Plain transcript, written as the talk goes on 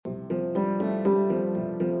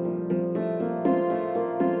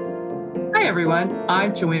everyone.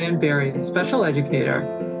 I'm Joanne Berry, special educator.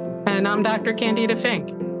 And I'm Dr. Candida Fink.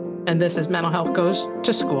 And this is Mental Health Goes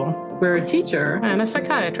to School, where a teacher and a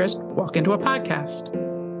psychiatrist walk into a podcast.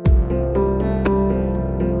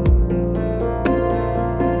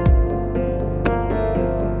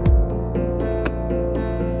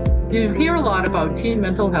 You hear a lot about teen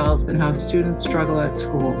mental health and how students struggle at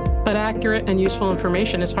school. But accurate and useful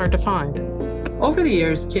information is hard to find. Over the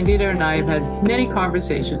years, Candida and I have had many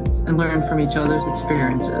conversations and learned from each other's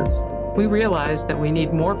experiences. We realized that we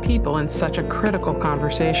need more people in such a critical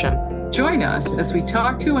conversation. Join us as we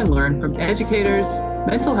talk to and learn from educators,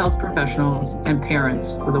 mental health professionals, and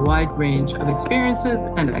parents with a wide range of experiences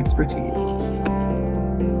and expertise.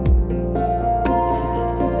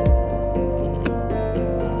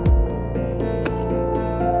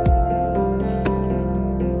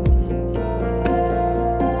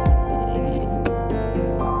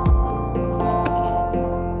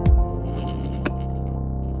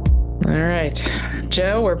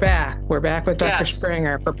 Joe, we're back. We're back with Dr.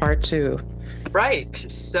 Springer for part 2. Right.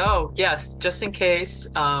 So, yes, just in case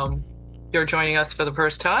you're joining us for the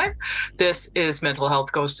first time, this is Mental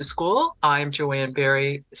Health Goes to School. I'm Joanne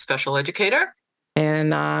Berry, special educator.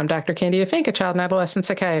 And I'm Dr. Candida Fink, a child and adolescent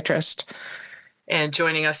psychiatrist. And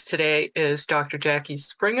joining us today is Dr. Jacqui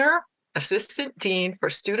Springer, Assistant Dean for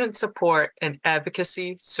Student Support and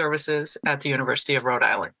Advocacy Services at the University of Rhode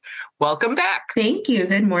Island. Welcome back. Thank you.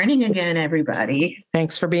 Good morning again, everybody.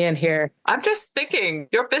 Thanks for being here. I'm just thinking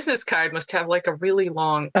your business card must have like a really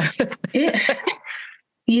long...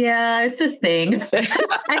 Yeah, it's a thing.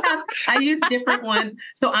 I use different ones.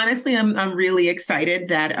 So honestly, I'm really excited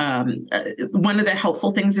that one of the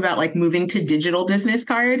helpful things about like moving to digital business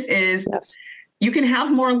cards is you can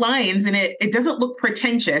have more lines and it doesn't look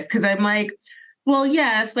pretentious because I'm like, well,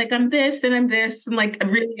 yes, like I'm this and I'm this. And like,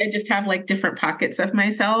 really, I just have like different pockets of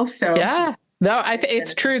myself. So yeah, no,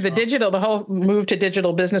 it's true. The whole move to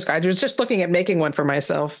digital business cards. I was just looking at making one for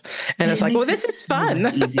myself and it's like, well, this is fun.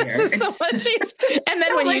 This is so much easier. And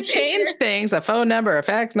then when you change things, a phone number, a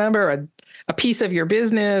fax number, a piece of your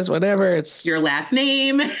business, whatever, it's your last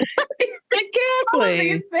name. Exactly. All of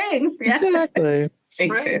these things. Yeah. Exactly.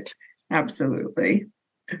 Right. Absolutely.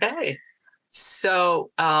 Okay.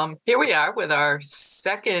 So here we are with our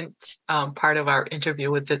second part of our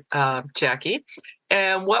interview with Jacqui.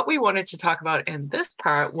 And what we wanted to talk about in this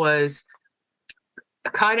part was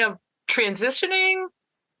kind of transitioning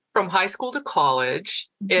from high school to college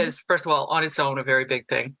is, first of all, on its own, a very big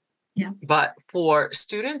thing. Yeah. But for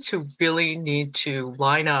students who really need to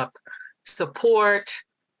line up support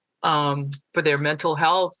for their mental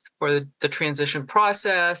health, for the transition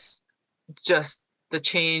process, just the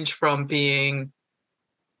change from being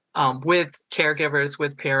with caregivers,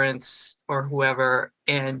 with parents or whoever,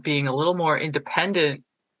 and being a little more independent,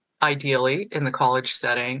 ideally in the college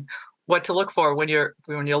setting, what to look for when you're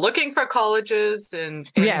looking for colleges and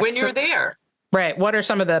when you're there. Right. What are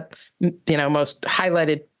some of the, most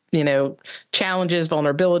highlighted, challenges,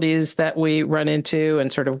 vulnerabilities that we run into,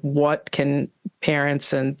 and sort of what can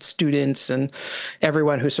parents and students and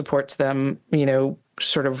everyone who supports them,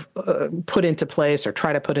 sort of put into place or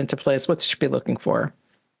try to put into place, what they should be looking for?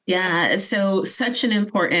 Yeah, so such an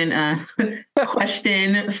important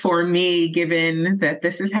question for me, given that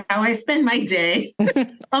this is how I spend my day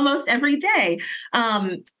almost every day.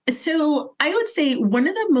 So I would say one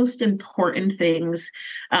of the most important things,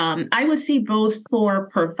 I would say both for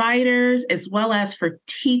providers as well as for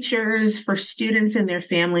teachers, for students and their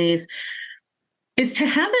families, is to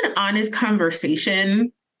have an honest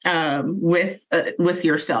conversation with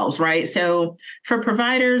yourselves, right? So for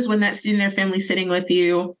providers, when that student and their family sitting with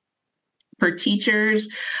you, for teachers,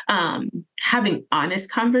 having honest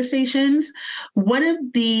conversations. One of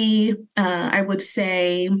the, I would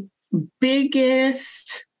say,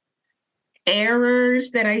 biggest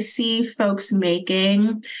errors that I see folks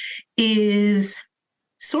making is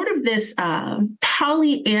sort of this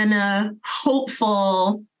Pollyanna,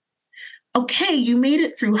 hopeful, okay, you made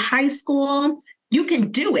it through high school, you can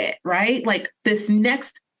do it, right? Like this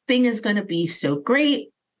next thing is going to be so great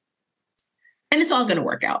and it's all going to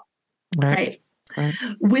work out, right?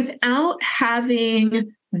 Without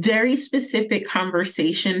having very specific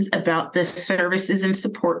conversations about the services and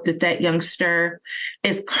support that youngster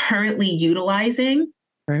is currently utilizing.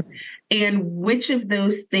 Right. And which of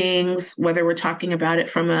those things, whether we're talking about it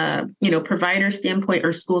from a provider standpoint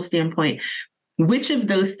or school standpoint, which of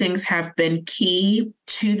those things have been key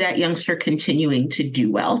to that youngster continuing to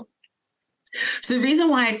do well? So the reason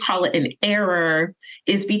why I call it an error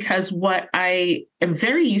is because what I am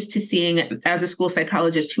very used to seeing as a school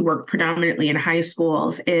psychologist who worked predominantly in high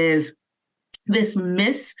schools is this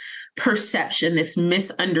misperception, this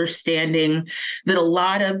misunderstanding that a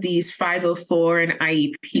lot of these 504 and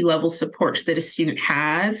IEP level supports that a student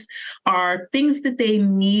has are things that they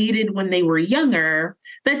needed when they were younger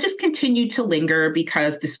that just continue to linger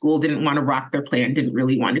because the school didn't want to rock their plan, didn't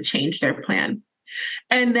really want to change their plan.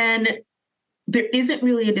 And then there isn't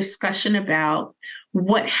really a discussion about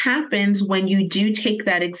what happens when you do take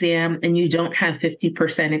that exam and you don't have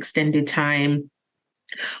 50% extended time.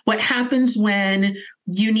 What happens when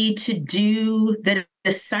you need to do the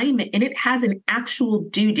assignment and it has an actual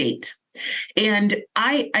due date? And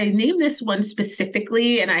I named this one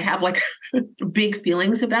specifically, and I have like big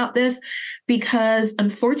feelings about this because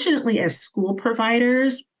unfortunately, as school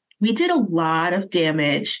providers, we did a lot of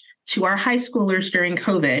damage to our high schoolers during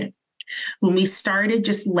COVID when we started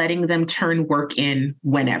just letting them turn work in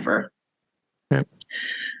whenever. Yeah.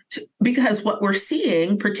 Because what we're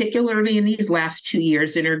seeing, particularly in these last 2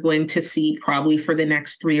 years, and are going to see probably for the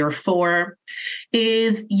next 3 or 4,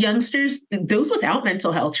 is youngsters, those without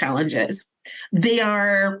mental health challenges, they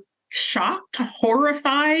are shocked,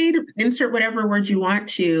 horrified, insert whatever word you want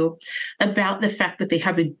to, about the fact that they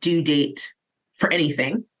have a due date for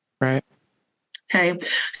anything. Right. Okay.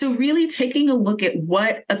 So really taking a look at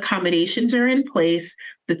what accommodations are in place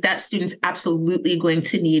that student's absolutely going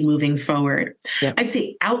to need moving forward. Yep. I'd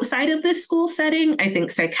say outside of this school setting, I think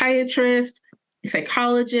psychiatrists,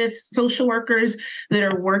 psychologists, social workers that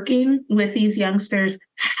are working with these youngsters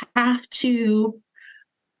have to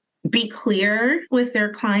be clear with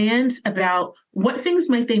their clients about what things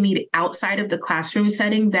might they need outside of the classroom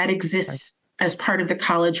setting that exists as part of the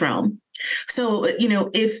college realm. So,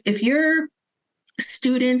 if your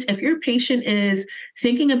student, if your patient is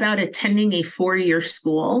thinking about attending a 4-year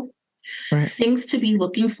school, right, things to be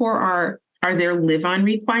looking for are there live-on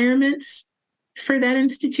requirements for that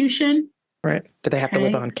institution? Right. Do they have to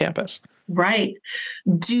live on campus? Right.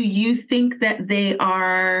 Do you think that they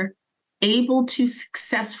are able to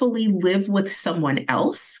successfully live with someone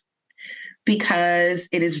else? Because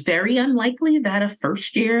it is very unlikely that a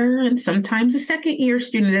first year and sometimes a second year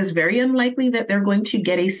student is very unlikely that they're going to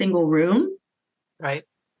get a single room. Right.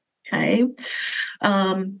 Okay.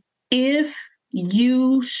 If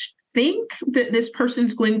you think that this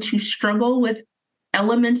person's going to struggle with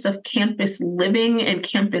elements of campus living and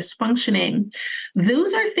campus functioning,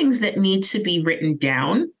 those are things that need to be written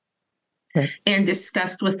down and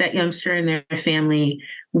discussed with that youngster and their family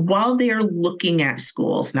while they're looking at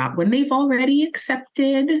schools, not when they've already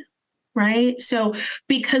accepted. Right. So,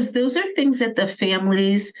 because those are things that the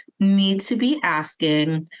families need to be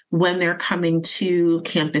asking when they're coming to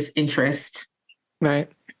campus interest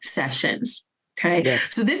sessions. Okay. Yeah.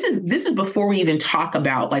 So this is before we even talk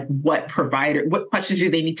about like what questions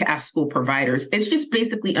do they need to ask school providers. It's just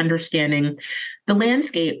basically understanding the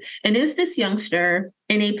landscape. And is this youngster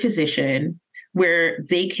in a position where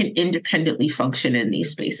they can independently function in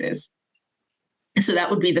these spaces? So that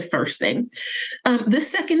would be the first thing. The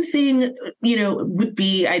second thing, would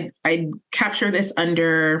be I'd capture this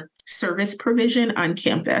under service provision on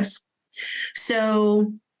campus.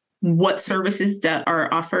 So what services that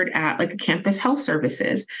are offered at like a campus health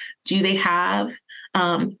services? Do they have,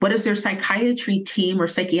 what does their psychiatry team or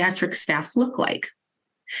psychiatric staff look like?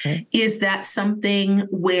 Okay. Is that something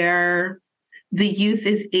where the youth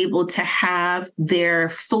is able to have their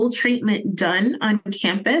full treatment done on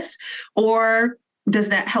campus, or does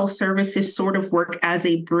that health services sort of work as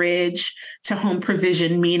a bridge to home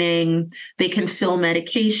provision, meaning they can fill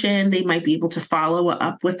medication, they might be able to follow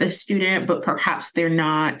up with a student, but perhaps they're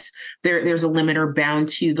not, there's a limit or bound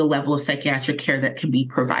to the level of psychiatric care that can be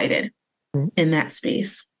provided in that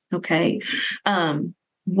space. Okay.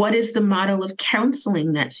 What is the model of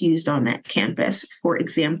counseling that's used on that campus? For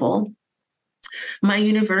example, my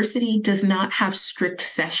university does not have strict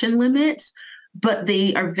session limits, but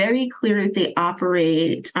they are very clear that they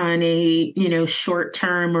operate on a,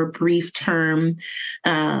 short-term or brief-term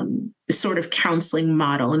sort of counseling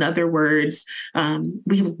model. In other words,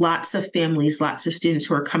 we have lots of families, lots of students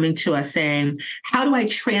who are coming to us saying, how do I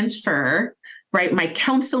transfer, my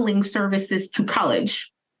counseling services to college?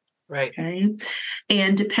 Right. Okay.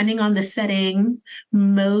 And depending on the setting,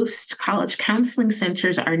 most college counseling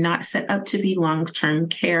centers are not set up to be long-term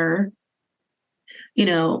care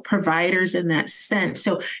providers in that sense.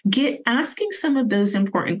 So asking some of those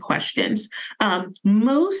important questions.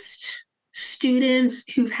 Most students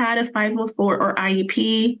who've had a 504 or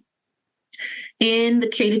IEP in the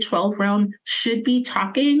K-12 realm should be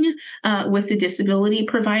talking with the disability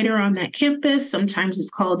provider on that campus. Sometimes it's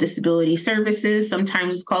called disability services.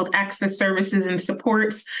 Sometimes it's called access services and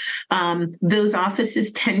supports. Those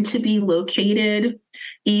offices tend to be located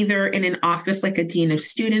either in an office like a dean of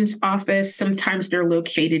students office. Sometimes they're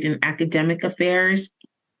located in academic affairs.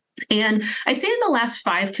 And I say in the last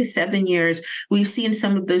 5 to 7 years, we've seen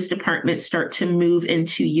some of those departments start to move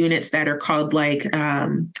into units that are called like,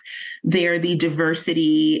 they're the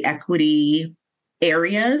diversity, equity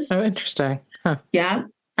areas. Oh, interesting. Huh. Yeah.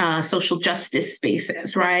 Social justice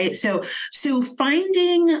spaces, right? So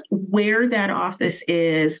finding where that office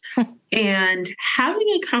is and having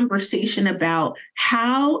a conversation about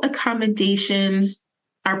how accommodations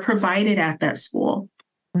are provided at that school.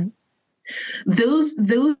 Those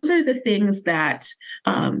are the things that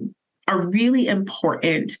are really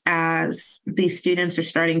important as these students are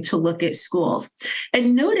starting to look at schools.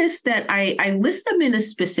 And notice that I list them in a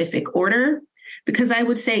specific order, because I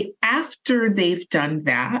would say after they've done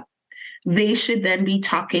that, they should then be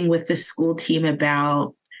talking with the school team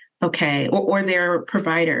about, okay, or their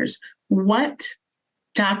providers, what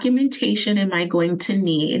documentation am I going to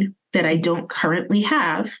need that I don't currently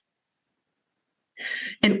have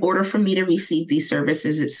in order for me to receive these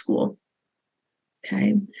services at school?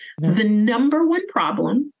 Okay. Yeah. The number one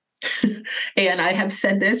problem, and I have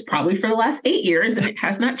said this probably for the last 8 years, and it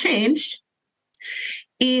has not changed,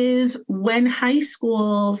 is when high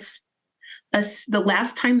schools, the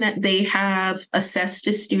last time that they have assessed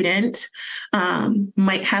a student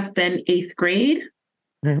might have been 8th grade.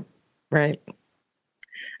 Right.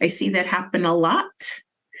 I see that happen a lot.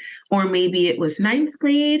 Or maybe it was 9th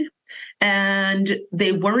grade, and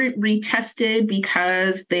they weren't retested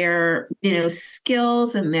because their,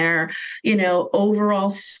 skills and their,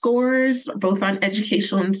 overall scores, both on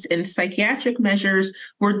educational and psychiatric measures,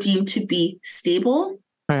 were deemed to be stable.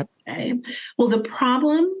 Right. Okay. Well, the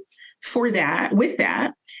problem with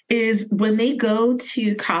that is when they go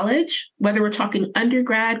to college, whether we're talking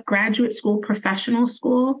undergrad, graduate school, professional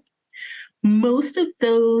school, most of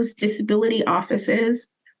those disability offices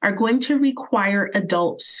are going to require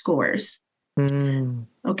adult scores.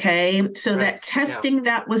 Okay. So that testing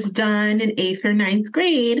that was done in 8th or 9th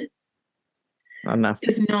grade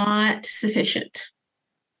is not sufficient.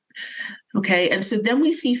 Okay. And so then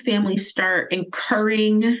we see families start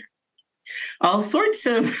incurring all sorts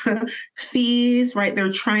of fees, right?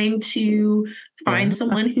 They're trying to find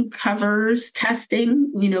someone who covers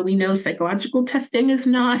testing. We know psychological testing is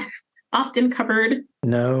not often covered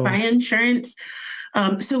by insurance.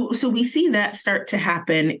 So we see that start to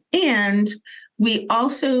happen. And we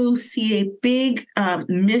also see a big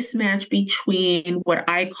mismatch between what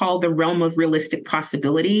I call the realm of realistic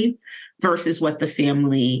possibility versus what the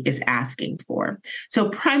family is asking for. So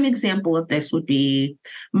prime example of this would be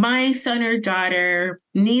my son or daughter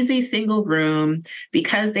needs a single room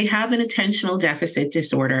because they have an attentional deficit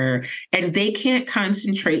disorder and they can't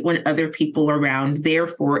concentrate when other people are around.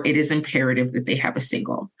 Therefore, it is imperative that they have a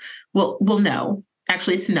single. Well, no.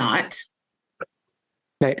 Actually, it's not.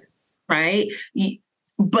 Right?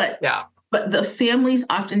 But the families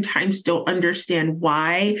oftentimes don't understand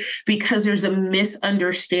why, because there's a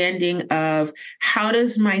misunderstanding of how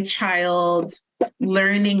does my child's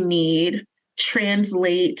learning need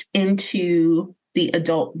translate into the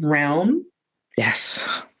adult realm? Yes.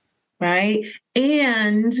 Right?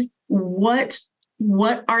 And what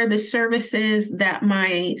are the services that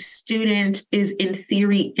my student is in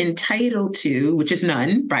theory entitled to, which is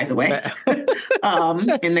none, by the way,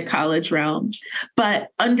 in the college realm. But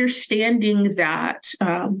understanding that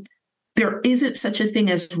there isn't such a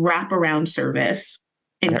thing as wraparound service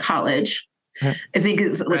in college, I think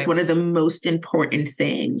is like one of the most important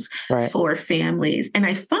things for families. And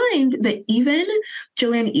I find that even,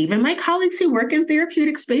 Joanne, even my colleagues who work in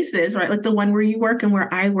therapeutic spaces, right, like the one where you work and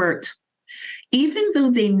where I worked, even though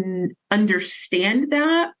they understand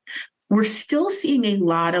that, we're still seeing a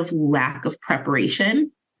lot of lack of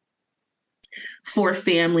preparation for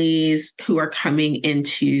families who are coming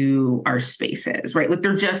into our spaces, right? Like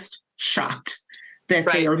they're just shocked that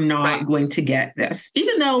they are not going to get this,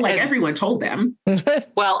 even though everyone told them.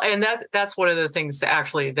 Well, and that's one of the things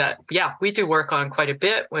actually that, we do work on quite a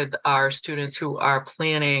bit with our students who are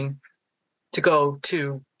planning to go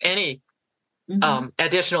to any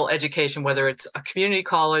additional education, whether it's a community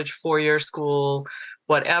college, 4-year school,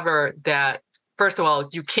 whatever, that first of all,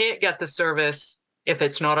 you can't get the service if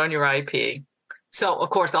it's not on your IEP. So of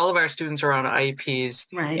course, all of our students are on IEPs,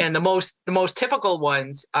 and the most typical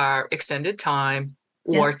ones are extended time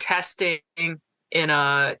or testing in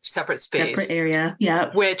a separate space, separate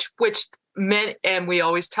area, which and we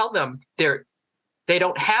always tell them they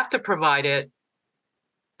don't have to provide it,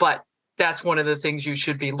 but that's one of the things you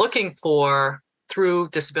should be looking for through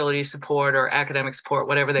disability support or academic support,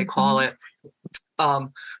 whatever they call it.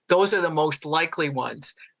 Those are the most likely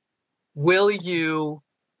ones. Will you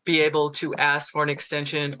be able to ask for an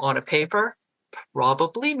extension on a paper?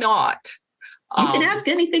 Probably not. You can ask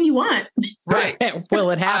anything you want. Right.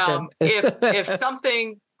 Will it happen? If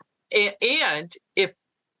something, and if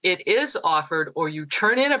it is offered or you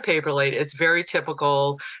turn in a paper late, it's very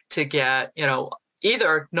typical to get,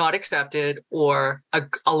 either not accepted or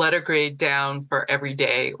a letter grade down for every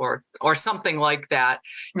day or something like that.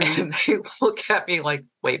 Right. And they look at me like,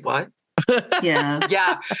 wait, what? Yeah.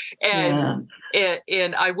 Yeah.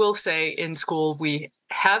 And I will say in school, we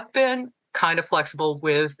have been kind of flexible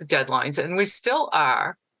with deadlines, and we still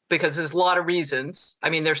are, because there's a lot of reasons. I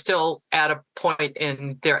mean, they're still at a point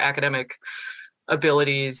in their academic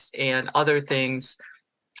abilities and other things,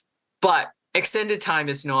 but extended time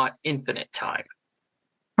is not infinite time.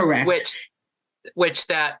 Correct. Which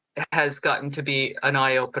that has gotten to be an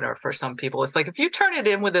eye-opener for some people. It's like, if you turn it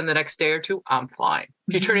in within the next day or two, I'm fine.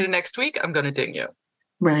 If you turn it in next week, I'm going to ding you.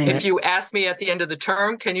 Right. If you ask me at the end of the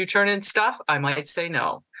term, can you turn in stuff? I might say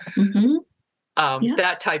no.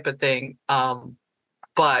 That type of thing.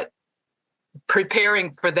 But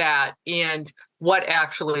preparing for that and what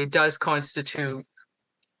actually does constitute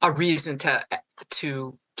a reason to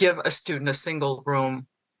give a student a single room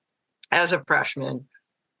as a freshman,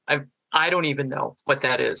 I don't even know what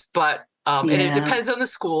that is, but and it depends on the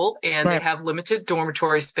school, and they have limited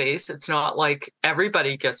dormitory space. It's not like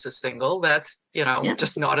everybody gets a single. That's,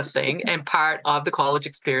 just not a thing. And part of the college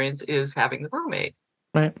experience is having the roommate.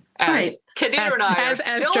 Right. As Khadija and I are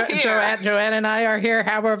still here. Joanne and I are here,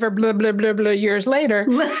 however, blah, blah, blah, blah years later.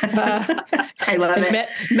 I love it.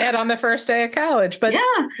 Met on the first day of college. But,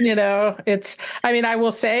 I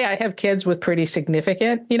will say I have kids with pretty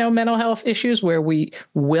significant, mental health issues where we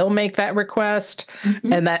will make that request.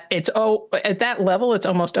 And that at that level, it's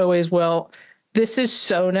almost always, this is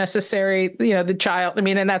so necessary, the child,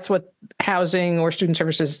 and that's what housing or student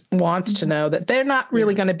services wants to know, that they're not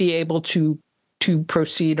really going to be able to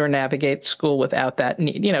proceed or navigate school without that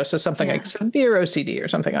need, so something like severe OCD or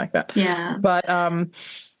something like that. Yeah. But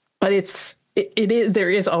there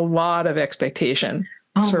is a lot of expectation.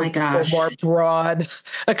 Oh my gosh. For more broad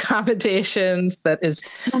accommodations that is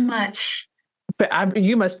so much. But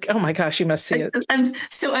you must see it. I'm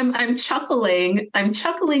chuckling. I'm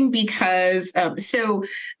chuckling because,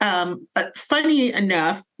 funny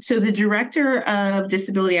enough, so the director of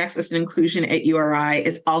disability access and inclusion at URI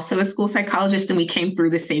is also a school psychologist, and we came through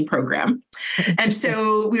the same program. And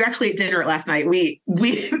so we were actually at dinner last night. We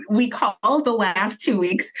called the last 2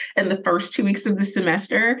 weeks and the first 2 weeks of the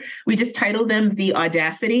semester, we just titled them The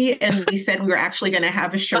Audacity, and we said we were actually going to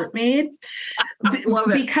have a shirt made.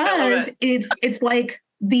 Because it's like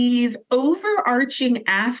these overarching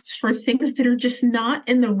asks for things that are just not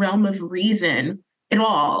in the realm of reason at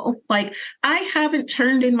all. Like, I haven't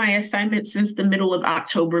turned in my assignment since the middle of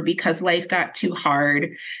October because life got too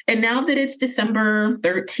hard. And now that it's December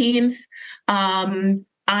 13th, I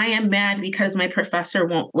am mad because my professor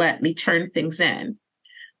won't let me turn things in.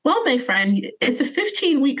 Well, my friend, it's a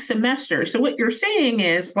 15-week semester. So what you're saying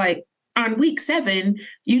is, like, on week 7,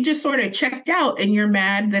 you just sort of checked out and you're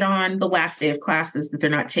mad that on the last day of classes that they're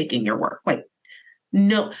not taking your work. Like,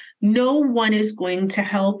 no one is going to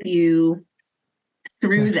help you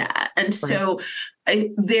through that. And so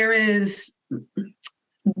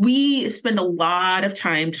we spend a lot of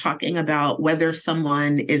time talking about whether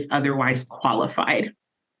someone is otherwise qualified.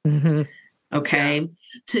 Okay.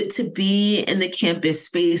 To be in the campus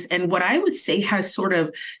space. And what I would say has sort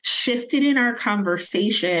of shifted in our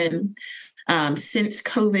conversation since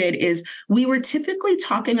COVID is we were typically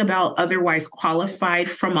talking about otherwise qualified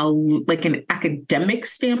from an academic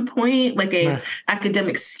standpoint, like a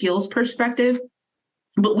academic skills perspective.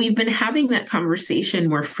 But we've been having that conversation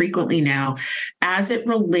more frequently now as it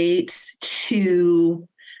relates to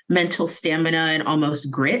mental stamina and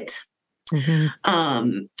almost grit.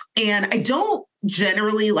 And I don't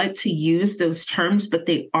generally like to use those terms, but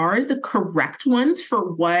they are the correct ones for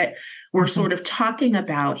what we're sort of talking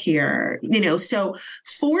about here. So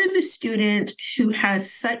for the student who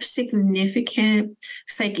has such significant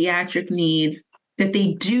psychiatric needs that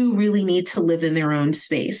they do really need to live in their own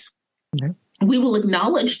space, we will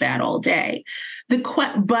acknowledge that all day.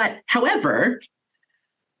 But however,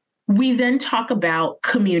 we then talk about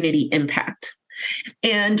community impact.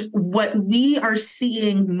 And what we are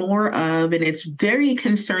seeing more of, and it's very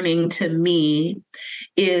concerning to me,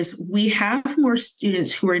 is we have more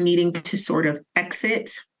students who are needing to sort of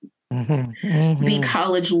exit the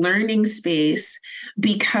college learning space,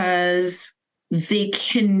 because they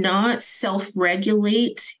cannot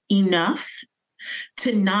self-regulate enough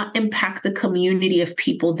to not impact the community of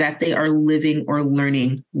people that they are living or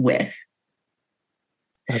learning with.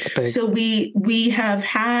 That's big. So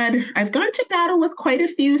I've gone to battle with quite a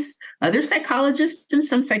few other psychologists and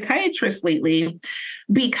some psychiatrists lately,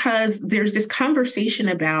 because there's this conversation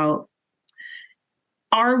about,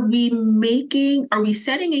 are we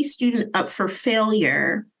setting a student up for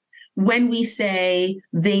failure when we say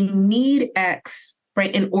they need X,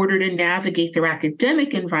 right, in order to navigate their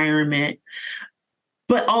academic environment?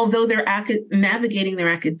 But although they're navigating their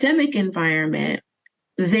academic environment,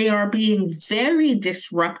 they are being very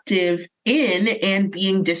disruptive in and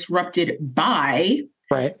being disrupted by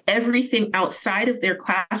everything outside of their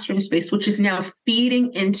classroom space, which is now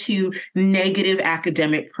feeding into negative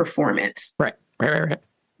academic performance. Right.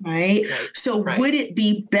 So would it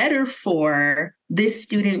be better for this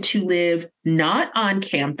student to live not on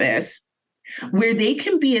campus, where they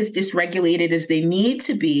can be as dysregulated as they need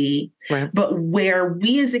to be, but where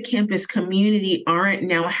we as a campus community aren't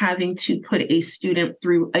now having to put a student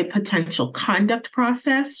through a potential conduct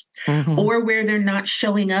process, or where they're not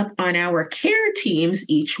showing up on our care teams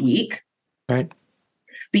each week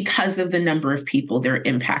because of the number of people they're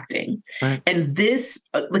impacting? And this,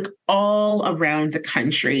 like all around the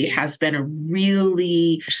country, has been a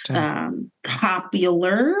really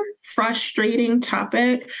popular, frustrating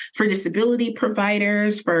topic for disability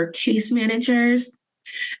providers, for case managers.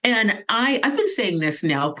 And I've been saying this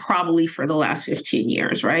now probably for the last 15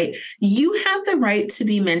 years, right? You have the right to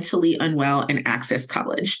be mentally unwell and access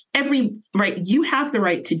college. You have the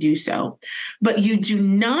right to do so, but you do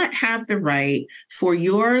not have the right for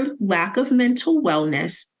your lack of mental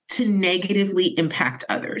wellness to negatively impact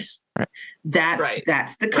others.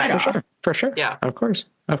 That's the cutoff. For sure. Yeah. Of course.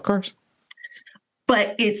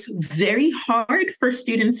 But it's very hard for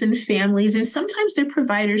students and families, and sometimes their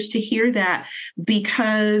providers, to hear that,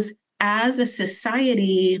 because as a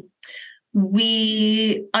society,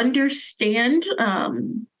 we understand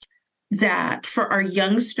that for our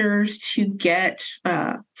youngsters to get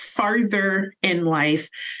farther in life,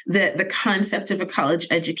 that the concept of a college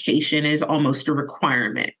education is almost a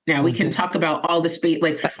requirement. Now we can talk about all the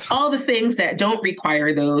all the things that don't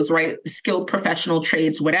require those, right? Skilled professional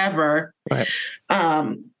trades, whatever.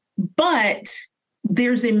 But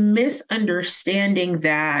there's a misunderstanding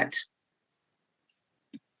that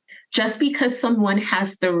just because someone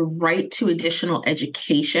has the right to additional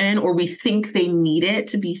education, or we think they need it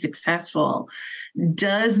to be successful,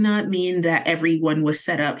 does not mean that everyone was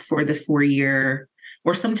set up for the 4-year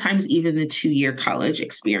or sometimes even the 2-year college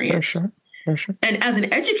experience. For sure. And as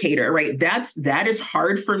an educator, right, that is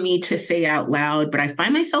hard for me to say out loud, but I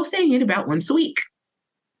find myself saying it about once a week.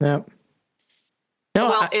 Yeah.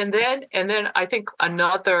 And then I think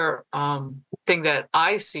another thing that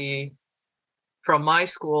I see from my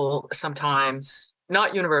school sometimes,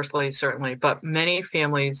 not universally certainly, but many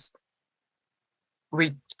families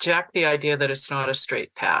reject the idea that it's not a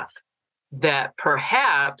straight path, that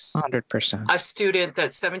perhaps 100%. a student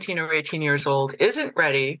that's 17 or 18 years old isn't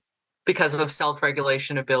ready because of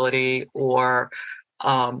self-regulation ability or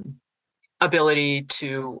ability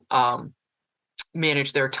to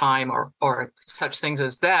manage their time or such things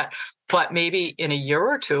as that. But maybe in a year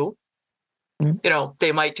or two,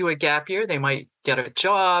 they might do a gap year, they might get a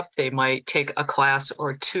job, they might take a class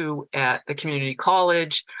or two at the community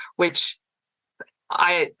college, which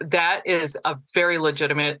that is a very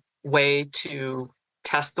legitimate way to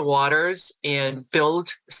test the waters and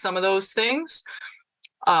build some of those things.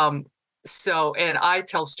 And I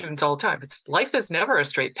tell students all the time, life is never a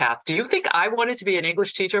straight path. Do you think I wanted to be an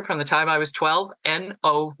English teacher from the time I was 12?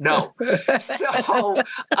 No. So,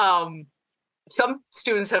 some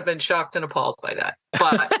students have been shocked and appalled by that,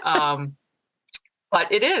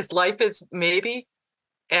 but it is, life is maybe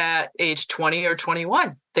at age 20 or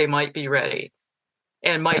 21, they might be ready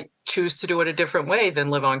and might choose to do it a different way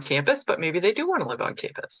than live on campus, but maybe they do want to live on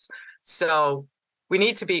campus. So we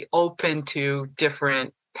need to be open to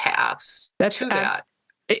different paths to that.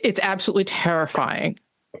 It's absolutely terrifying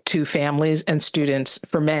to families and students,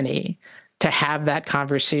 for many, to have that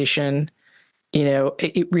conversation.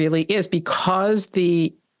 It really is, because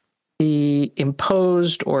the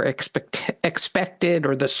imposed or expected,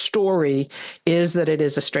 or the story is that it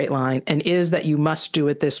is a straight line and is that you must do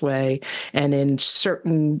it this way. And in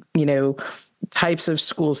certain, types of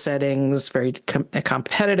school settings, very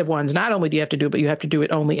competitive ones. Not only do you have to do it, but you have to do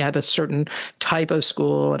it only at a certain type of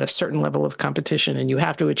school, at a certain level of competition, and you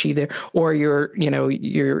have to achieve there, or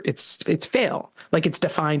it's fail. Like, it's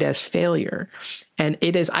defined as failure. And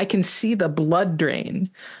it is, I can see the blood drain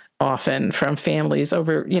often from families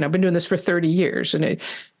over, I've been doing this for 30 years, and it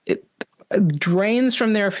drains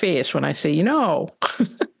from their face when I say,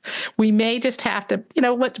 we may just have to,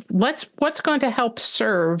 what's going to help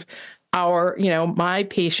serve our, my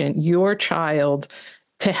patient, your child,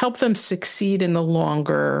 to help them succeed in the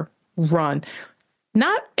longer run. And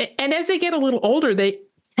as they get a little older, they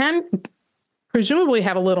can presumably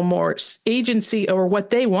have a little more agency over what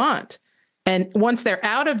they want. And once they're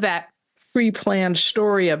out of that pre-planned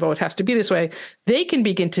story of, it has to be this way, they can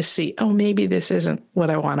begin to see, maybe this isn't what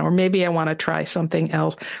I want, or maybe I want to try something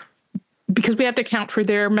else, because we have to account for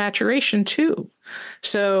their maturation too.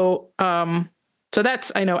 So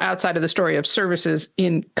that's, I know, outside of the story of services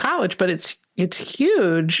in college, but it's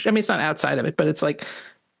huge. I mean, it's not outside of it, but it's like,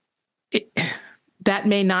 that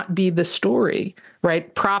may not be the story,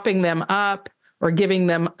 right? Propping them up or giving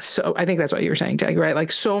them, so I think that's what you were saying, Jacqui, right?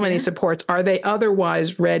 Like, so many supports. Are they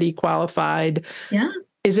otherwise ready, qualified? Yeah.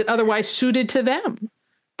 Is it otherwise suited to them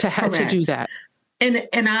to do that? And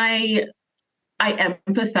I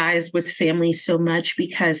empathize with families so much,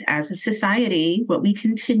 because as a society, what we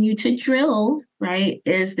continue to drill, right,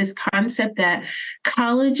 is this concept that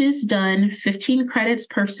college is done 15 credits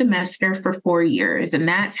per semester for 4 years, and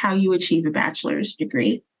that's how you achieve a bachelor's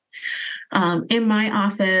degree. In my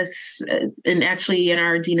office, and actually in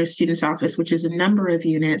our Dean of Students office, which is a number of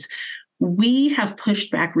units, we have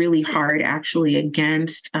pushed back really hard, actually,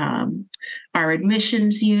 against our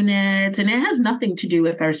admissions units. And it has nothing to do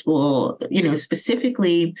with our school,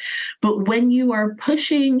 specifically. But when you are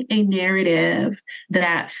pushing a narrative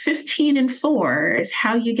that 15 and 4 is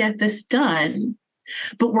how you get this done,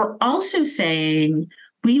 but we're also saying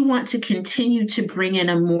we want to continue to bring in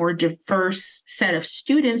a more diverse set of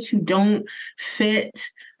students who don't fit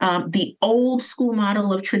the old school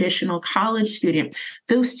model of traditional college student.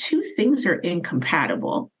 Those two things are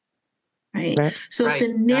incompatible, right? So right. The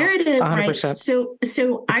narrative, 100%. right?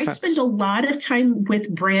 So I spend a lot of time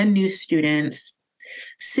with brand new students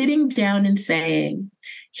sitting down and saying,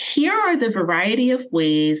 here are the variety of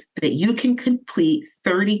ways that you can complete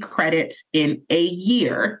 30 credits in a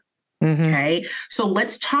year. Okay. So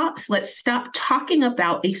let's stop talking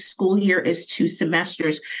about a school year as 2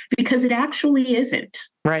 semesters, because it actually isn't.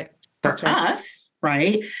 Right. That's For us,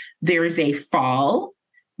 right? There's a fall,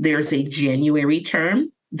 there's a January term,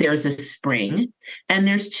 there's a spring, and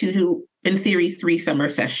there's 2, in theory, 3 summer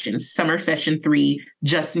sessions. Summer session 3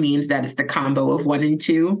 just means that it's the combo of 1 and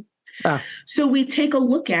 2. So we take a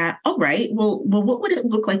look at, all right, well, what would it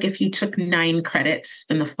look like if you took 9 credits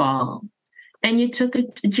in the fall? And you took a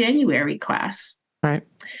January class. Right.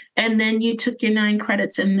 And then you took your 9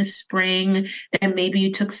 credits in the spring, and maybe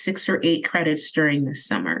you took 6 or 8 credits during the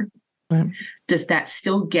summer. Right. Does that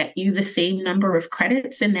still get you the same number of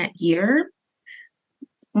credits in that year?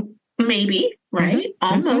 Maybe, right?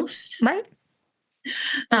 Almost. Right.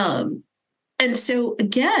 And so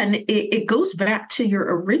again, it goes back to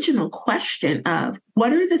your original question of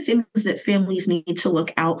what are the things that families need to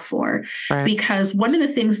look out for? Right. Because one of the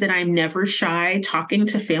things that I'm never shy talking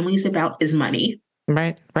to families about is money.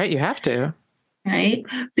 Right. You have to. Right.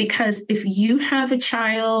 Because if you have a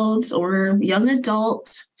child or young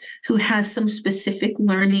adult who has some specific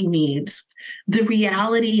learning needs, the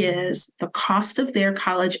reality is the cost of their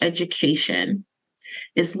college education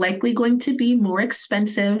is likely going to be more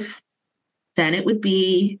expensive than it would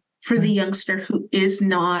be for the youngster who is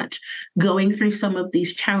not going through some of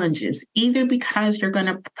these challenges, either because they're going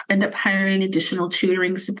to end up hiring additional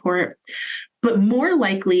tutoring support, but more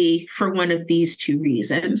likely for one of these 2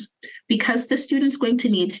 reasons, because the student's going to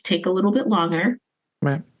need to take a little bit longer.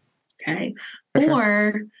 Right. Okay.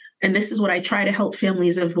 Or, and this is what I try to help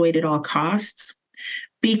families avoid at all costs,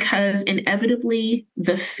 because inevitably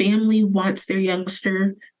the family wants their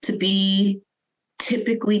youngster to be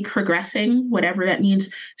typically progressing, whatever that means,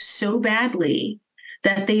 so badly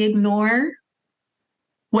that they ignore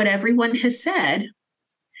what everyone has said,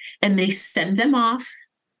 and they send them off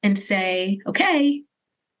and say, okay,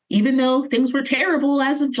 even though things were terrible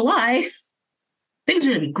as of July, things are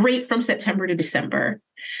going to be great from September to December.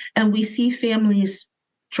 And we see families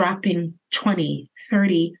dropping 20,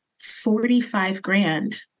 30, 45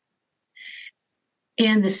 grand.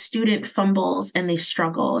 And the student fumbles and they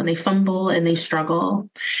struggle, and they fumble and they struggle.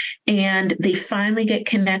 And they finally get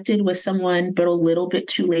connected with someone, but a little bit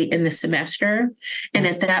too late in the semester. And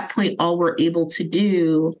at that point, all we're able to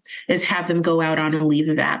do is have them go out on a leave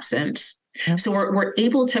of absence. Yeah. So we're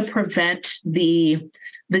able to prevent the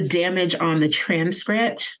damage on the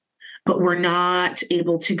transcript, but we're not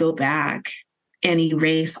able to go back and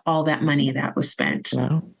erase all that money that was spent.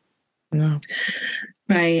 No.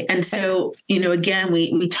 Right. And so, again,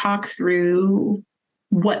 we talk through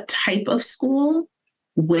what type of school,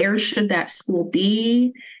 where should that school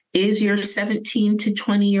be? Is your 17 to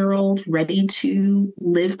 20-year-old ready to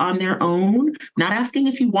live on their own? Not asking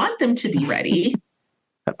if you want them to be ready.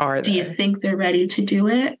 But do you think they're ready to do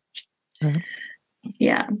it? Mm-hmm.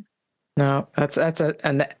 Yeah. No, that's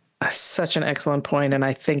such an excellent point, and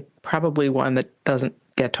I think probably one that doesn't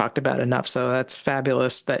get talked about enough. So that's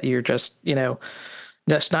fabulous that you're just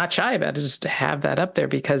not shy about it, just to have that up there,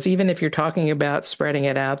 because even if you're talking about spreading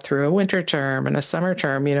it out through a winter term and a summer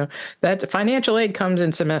term, that financial aid comes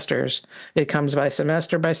in semesters. It comes by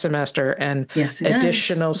semester, and yes,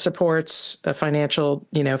 additional supports, financial,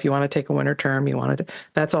 if you want to take a winter term,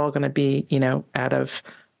 that's all going to be, out of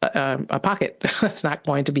a pocket. That's not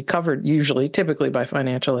going to be covered typically by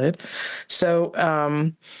financial aid. So,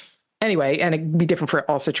 anyway, and it can be different for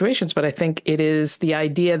all situations, but I think it is the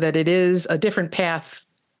idea that it is a different path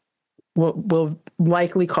will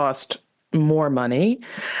likely cost more money,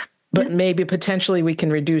 but maybe potentially we can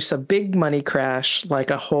reduce a big money crash like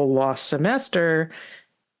a whole lost semester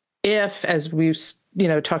if, as we've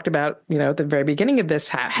talked about, at the very beginning of this,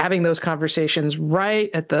 having those conversations right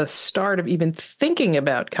at the start of even thinking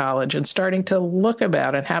about college and starting to look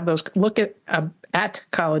about and have those look at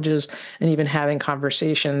colleges and even having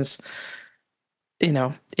conversations,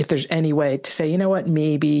 if there's any way to say, what,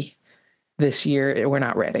 maybe this year we're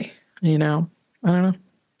not ready, I don't know.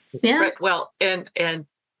 Yeah. Right. Well, and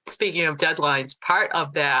speaking of deadlines, part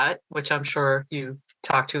of that, which I'm sure you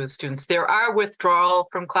talk to with students, there are withdrawal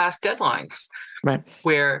from class deadlines, right,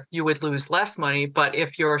 where you would lose less money. But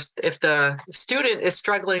if the student is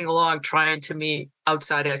struggling along trying to meet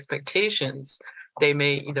outside expectations, they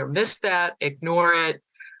may either miss that, ignore it.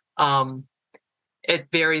 It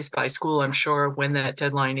varies by school, I'm sure, when that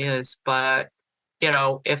deadline is. But,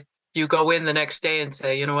 if you go in the next day and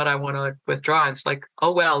say, what, I want to withdraw, and it's like,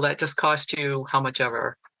 oh, well, that just cost you how much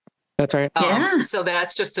ever. That's right. Yeah. So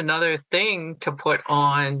that's just another thing to put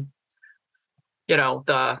on,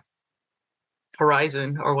 the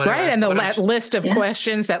horizon or whatever. Right. And that list of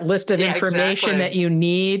questions, that list of information that you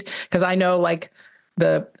need. Because I know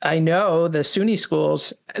the SUNY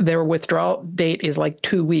schools, their withdrawal date is like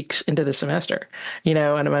 2 weeks into the semester, and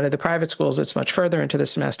among the private schools, it's much further into the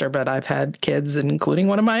semester. But I've had kids, including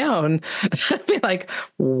one of my own, be like,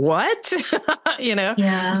 what?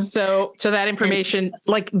 Yeah. So that information,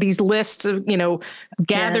 like these lists of,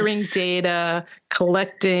 gathering data,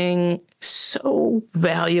 collecting, so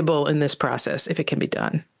valuable in this process if it can be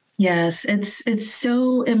done. Yes, it's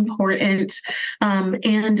so important.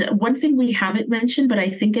 And one thing we haven't mentioned, but I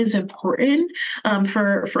think is important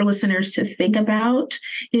for listeners to think about,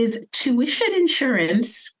 is tuition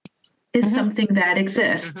insurance is something that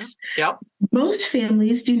exists. Yep. Most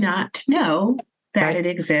families do not know that it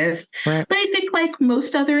exists. Right. But I think like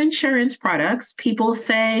most other insurance products, people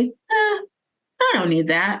say, I don't need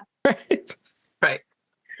that. Right.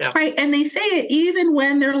 Yeah. Right. And they say it even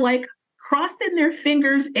when they're like crossing their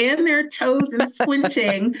fingers and their toes and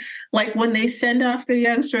squinting, like when they send off their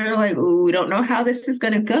youngster, they're like, "Ooh, we don't know how this is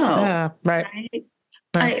going to go." Right.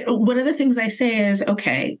 One of the things I say is,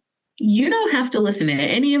 okay, you don't have to listen to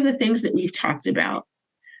any of the things that we've talked about.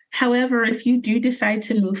 However, if you do decide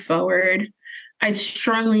to move forward, I'd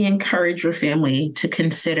strongly encourage your family to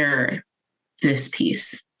consider this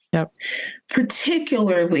piece. Yep.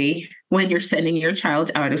 Particularly when you're sending your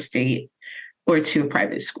child out of state or to a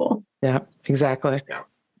private school. Yeah, exactly. Yeah.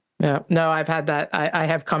 Yeah. No, I've had that. I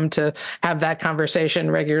have come to have that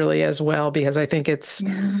conversation regularly as well, because I think it's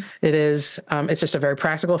just a very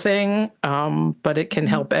practical thing. But it can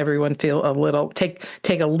help everyone feel take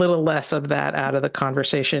a little less of that out of the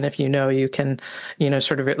conversation if you can,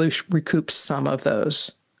 sort of at least recoup some of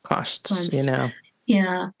those costs,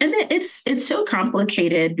 Yeah. And it's so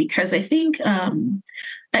complicated because I think,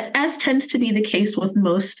 as tends to be the case with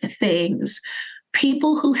most things,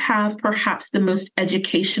 people who have perhaps the most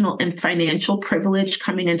educational and financial privilege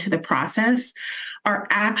coming into the process are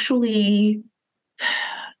actually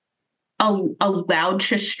allowed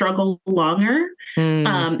to struggle longer.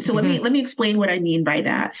 So let me explain what I mean by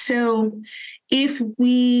that. So if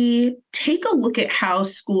we take a look at how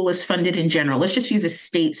school is funded in general, let's just use a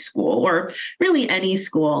state school or really any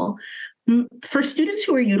school. For students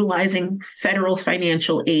who are utilizing federal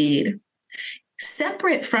financial aid,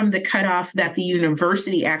 separate from the cutoff that the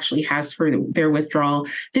university actually has for their withdrawal,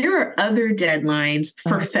 there are other deadlines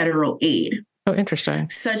for federal aid. Oh, interesting.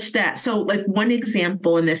 Such that, so like one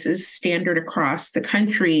example, and this is standard across the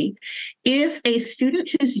country, if a student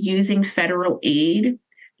who's using federal aid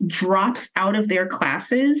drops out of their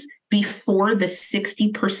classes before the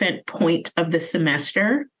 60% point of the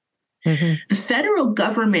semester, the federal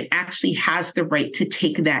government actually has the right to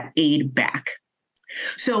take that aid back.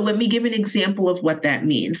 So let me give an example of what that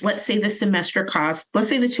means. Let's say the semester cost, let's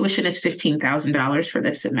say the tuition is $15,000 for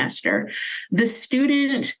the semester. The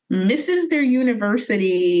student misses their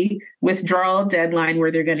university withdrawal deadline where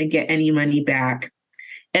they're going to get any money back.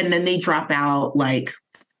 And then they drop out like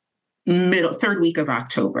third week of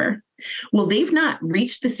October. Well, they've not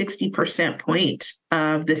reached the 60% point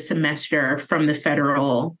of the semester from the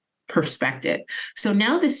federal perspective. So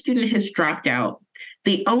now the student has dropped out.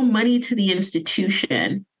 They owe money to the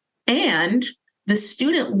institution, and the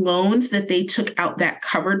student loans that they took out that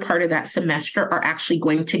covered part of that semester are actually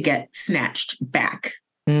going to get snatched back.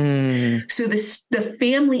 So the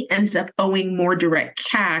family ends up owing more direct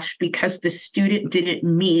cash because the student didn't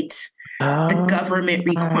meet the government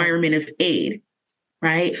requirement of aid,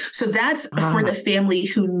 right? So that's for the family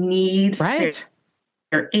who needs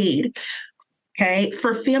their aid. Okay.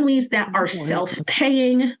 For families that are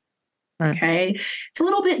self-paying, okay, it's a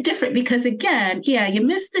little bit different because again, yeah, you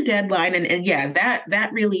missed the deadline and yeah,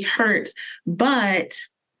 that really hurts. But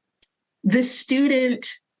the student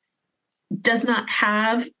does not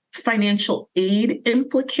have financial aid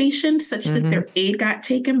implications such that their aid got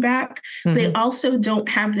taken back. They also don't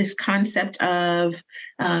have this concept of,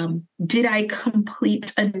 did I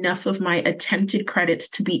complete enough of my attempted credits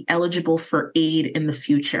to be eligible for aid in the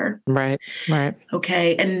future? Right.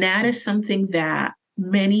 Okay. And that is something that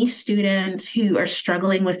many students who are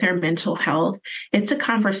struggling with their mental health, it's a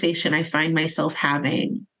conversation I find myself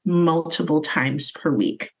having multiple times per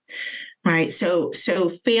week. Right. So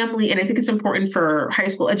family, and I think it's important for high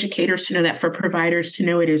school educators to know that, for providers to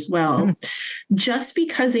know it as well. Just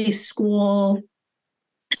because a school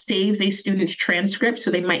saves a student's transcript,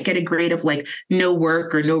 so they might get a grade of like no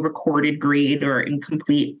work or no recorded grade or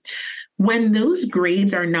incomplete. When those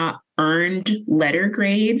grades are not earned letter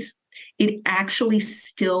grades, it actually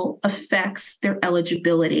still affects their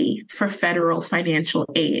eligibility for federal financial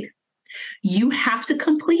aid. You have to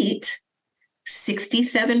complete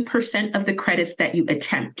 67% of the credits that you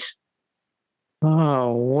attempt.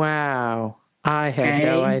 Oh, wow. I had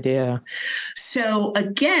no idea. So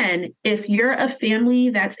again, if you're a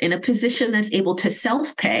family that's in a position that's able to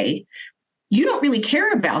self-pay, you don't really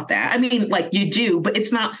care about that. I mean, like you do, but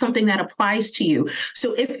it's not something that applies to you.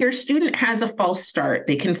 So if your student has a false start,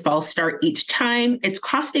 they can false start each time. It's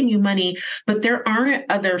costing you money, but there aren't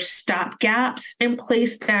other stopgaps in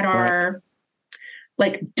place that are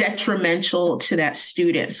like detrimental to that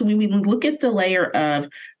student. So when we look at the layer of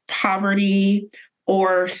poverty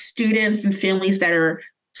or students and families that are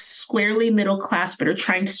squarely middle class, but are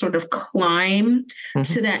trying to sort of climb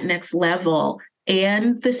to that next level,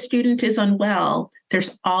 and the student is unwell,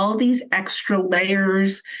 there's all these extra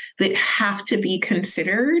layers that have to be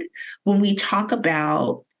considered when we talk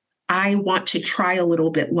about, I want to try a little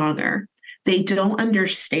bit longer. They don't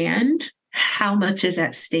understand how much is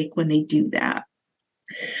at stake when they do that.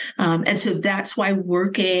 And so that's why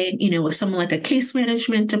working, with someone like a case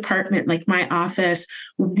management department, like my office,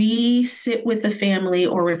 we sit with the family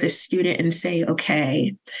or with a student and say,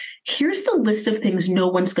 okay, here's the list of things no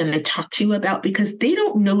one's going to talk to you about because they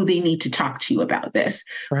don't know they need to talk to you about this.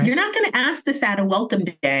 Right. You're not going to ask this at a welcome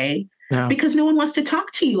day because no one wants to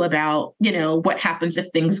talk to you about, what happens if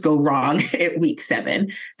things go wrong at week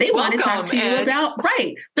 7. They want to talk to you about,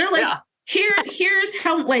 they're like, here's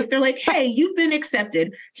how, they're like, hey, you've been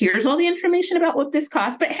accepted. Here's all the information about what this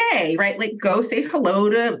costs. But hey, go say hello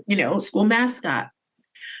to, school mascot.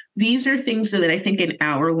 These are things that I think in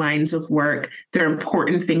our lines of work, they're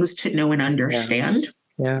important things to know and understand.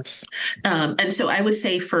 Yes. And so I would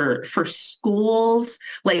say for schools,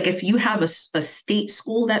 like if you have a state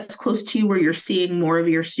school that's close to you where you're seeing more of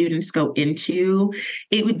your students go into,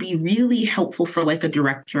 it would be really helpful for like a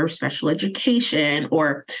director of special education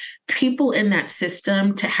or people in that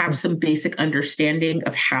system to have some basic understanding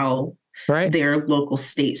of how their local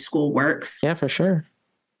state school works. Yeah, for sure.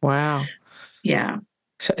 Wow. Yeah.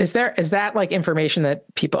 So is that like information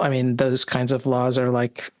that people, those kinds of laws are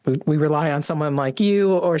like, we rely on someone like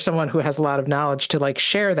you or someone who has a lot of knowledge to like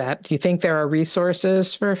share that. Do you think there are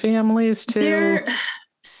resources for families to?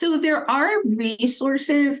 So there are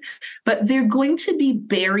resources, but they're going to be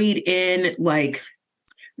buried in like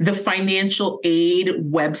the financial aid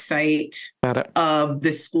website of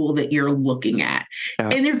the school that you're looking at.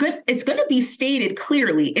 And it's going to be stated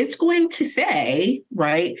clearly. It's going to say,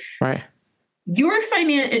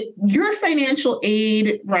 your financial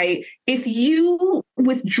aid, right? If you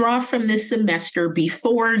withdraw from this semester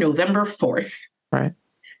before November 4th, right,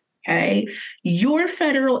 okay, your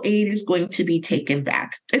federal aid is going to be taken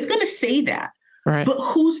back. It's going to say that, right, but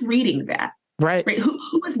who's reading that? right, Right?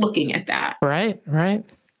 Who is looking at that? right, right,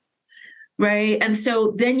 Right. And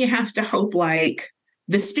so then you have to hope like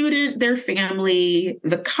the student, their family,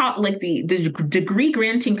 the degree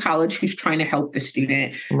granting college who's trying to help the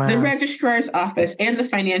student, the wow, registrar's office and the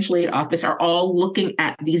financial aid office are all looking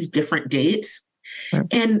at these different dates. right,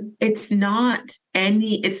 And it's not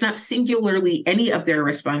singularly any of their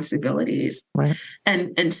responsibilities. right,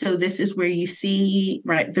 And so this is where you see,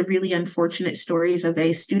 right, the really unfortunate stories of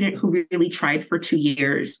a student who really tried for 2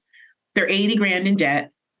 years. They're 80 grand in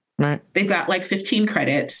debt. right. They've got like 15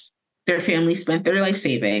 credits. Their family spent their life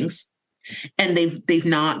savings, and they've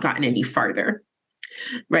not gotten any farther,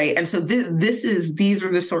 right? And so these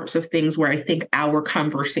are the sorts of things where I think our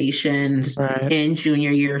conversations Right. in junior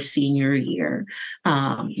year, senior year,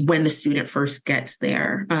 when the student first gets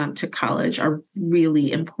there to college, are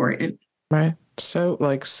really important. Right. So,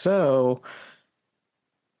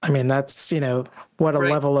 I mean, that's, what a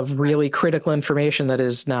Right. level of really critical information that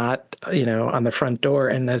is not, on the front door.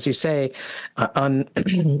 And as you say,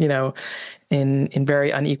 in very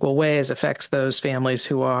unequal ways affects those families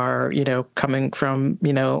who are, coming from,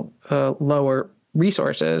 lower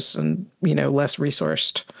resources and, less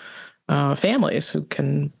resourced families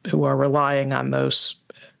who are relying on those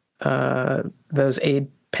aid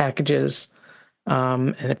packages.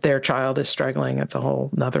 And if their child is struggling, it's a whole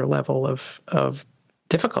nother level of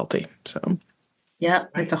difficulty. So, yeah,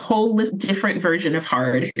 it's a whole different version of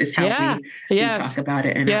hard is how we talk about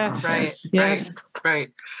it in our office. Right, Yes. right.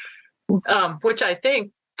 Which I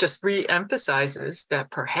think just re-emphasizes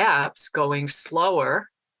that perhaps going slower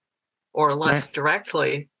or less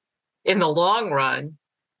directly in the long run,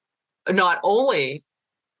 not only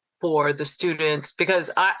for the students,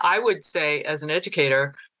 because I would say as an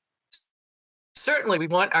educator, certainly we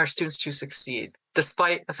want our students to succeed,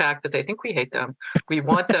 despite the fact that they think we hate them. We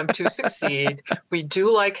want them to succeed. We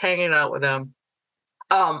do like hanging out with them.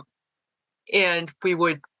 And we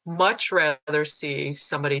would much rather see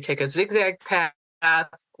somebody take a zigzag path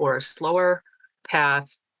or a slower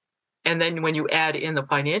path. And then when you add in the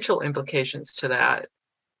financial implications to that,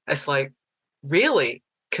 it's like, really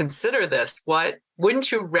consider this.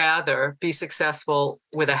 Wouldn't you rather be successful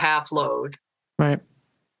with a half load? Right.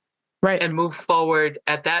 And move forward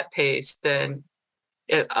at that pace than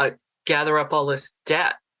gather up all this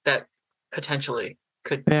debt that potentially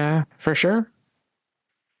could. Yeah, for sure.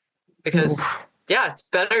 Because, it's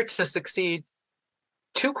better to succeed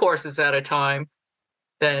 2 courses at a time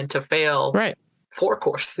than to fail 4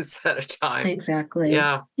 courses at a time. Exactly.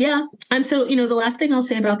 Yeah. Yeah. And so, the last thing I'll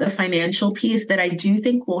say about the financial piece that I do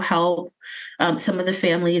think will help some of the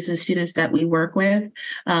families and students that we work with,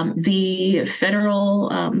 the federal,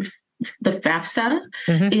 the FAFSA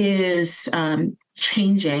is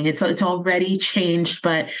changing. It's already changed,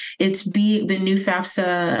 but the new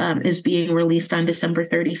FAFSA is being released on December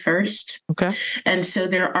 31st. Okay. And so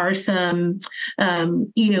there are some,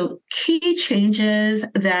 key changes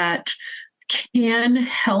that can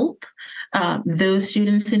help those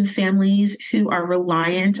students and families who are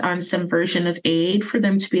reliant on some version of aid for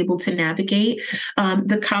them to be able to navigate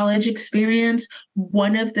the college experience.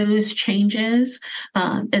 One of those changes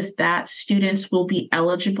is that students will be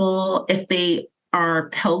eligible if they are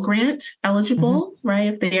Pell Grant eligible,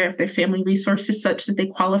 right? If their family resources such that they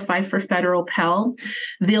qualify for federal Pell,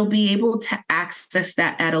 they'll be able to access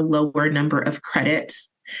that at a lower number of credits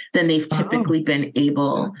than they've typically been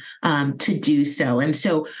able to do so. And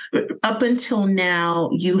so up until now,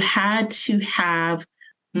 you had to have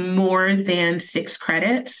more than 6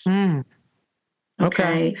 credits.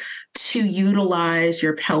 Okay, to utilize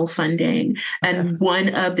your Pell funding. And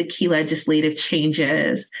one of the key legislative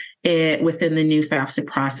changes within the new FAFSA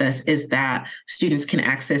process is that students can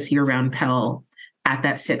access year-round Pell at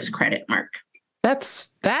that 6 credit mark.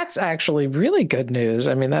 That's actually really good news.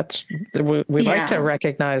 I mean, we like to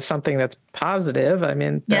recognize something that's positive. I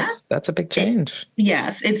mean, that's a big change.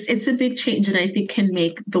 Yes, it's a big change, and I think can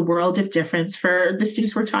make the world of difference for the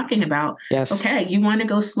students we're talking about. Yes. Okay, you want to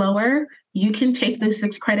go slower? You can take those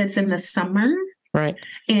 6 credits in the summer. Right.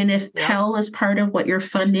 And if Pell is part of what your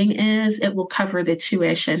funding is, it will cover the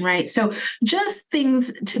tuition, right? So just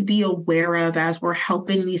things to be aware of as we're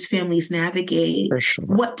helping these families navigate.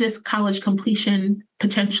 What does college completion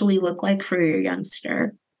potentially look like for your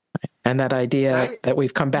youngster? And that idea that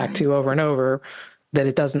we've come back to over and over, that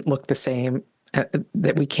it doesn't look the same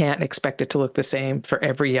that we can't expect it to look the same for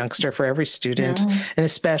every youngster, for every student, No. and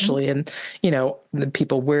especially in, the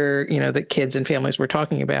people the kids and families we're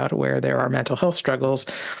talking about where there are mental health struggles,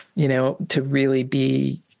 to really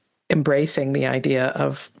be embracing the idea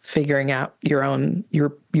of figuring out your own,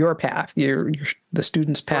 your path, the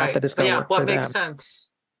student's path Right. that is going to work what for them. makes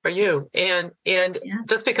sense for you. And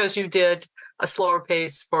just because you did a slower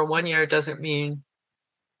pace for 1 year doesn't mean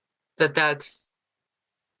that that's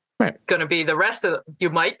right. going to be the rest of you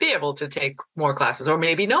might be able to take more classes, or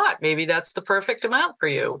maybe not. Maybe that's the perfect amount for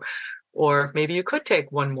you, or maybe you could take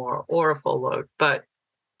one more or a full load, but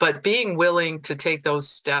being willing to take those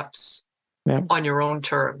steps on your own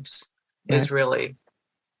terms is really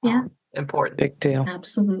important. Big deal.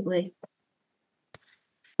 Absolutely.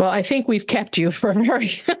 Well, I think we've kept you for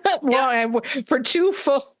very long, for 2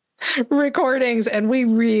 full recordings, and we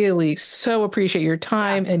really so appreciate your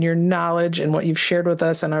time and your knowledge and what you've shared with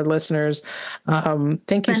us and our listeners.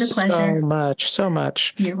 Thank you so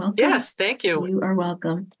much. You're welcome. Yes, thank you. You are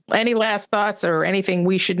welcome. Any last thoughts or anything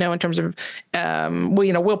we should know in terms of,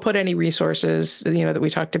 we'll put any resources, that we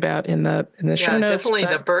talked about in the show notes. Definitely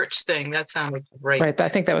the birch thing. That sounded great. Right. I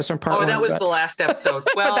think that was from part 1. That was the last episode.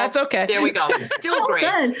 Well, but that's okay. There we go. It's still great.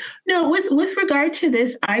 Good. No, with regard to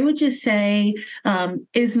this, I would just say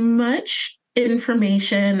as much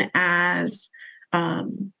information as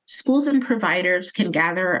schools and providers can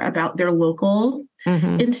gather about their local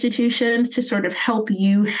institutions to sort of help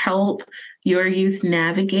your youth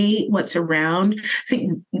navigate what's around. I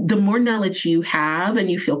think the more knowledge you have and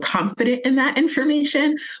you feel confident in that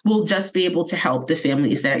information will just be able to help the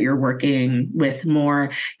families that you're working with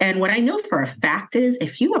more. And what I know for a fact is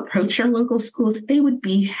if you approach your local schools, they would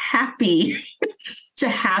be happy to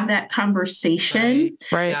have that conversation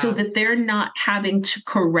so that they're not having to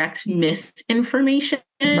correct misinformation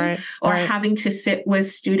or having to sit with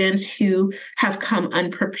students who have come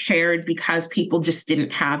unprepared because people just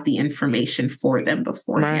didn't have the information for them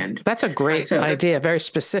beforehand. Right. That's a great idea. Very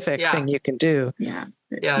specific thing you can do. Yeah.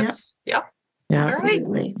 Yes. Yep. Yeah.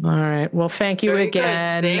 Absolutely. All right. Well, thank you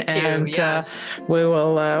again. Thank you. Yes. We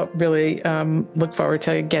will really look forward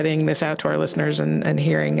to getting this out to our listeners and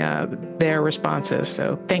hearing their responses.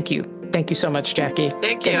 So thank you. Thank you so much, Jacqui.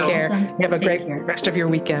 Thank you. Take care. You have a great rest of your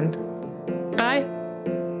weekend.